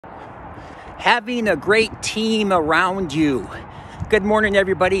having a great team around you. Good morning,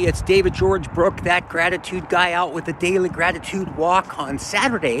 everybody. It's David George Brooke, that gratitude guy, out with a daily gratitude walk on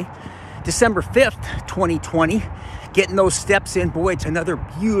Saturday, December 5th, 2020. Getting those steps in. Boy, it's another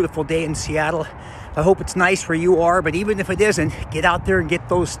beautiful day in Seattle. I hope it's nice where you are, but even if it isn't, get out there and get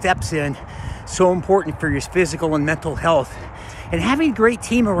those steps in. So important for your physical and mental health. And having a great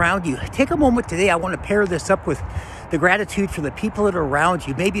team around you. Take a moment today. I want to pair this up with the gratitude for the people that are around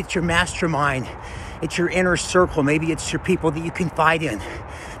you. Maybe it's your mastermind. It's your inner circle. Maybe it's your people that you confide in.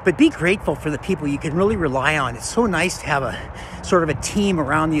 But be grateful for the people you can really rely on. It's so nice to have a sort of a team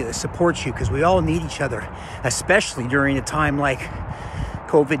around you that supports you, because we all need each other, especially during a time like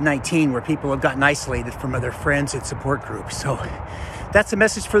COVID-19 where people have gotten isolated from other friends and support groups. So that's the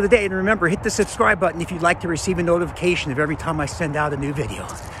message for the day. And remember, hit the subscribe button if you'd like to receive a notification of every time I send out a new video.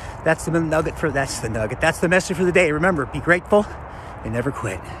 That's the nugget. That's the message for the day. Remember, be grateful and never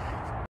quit.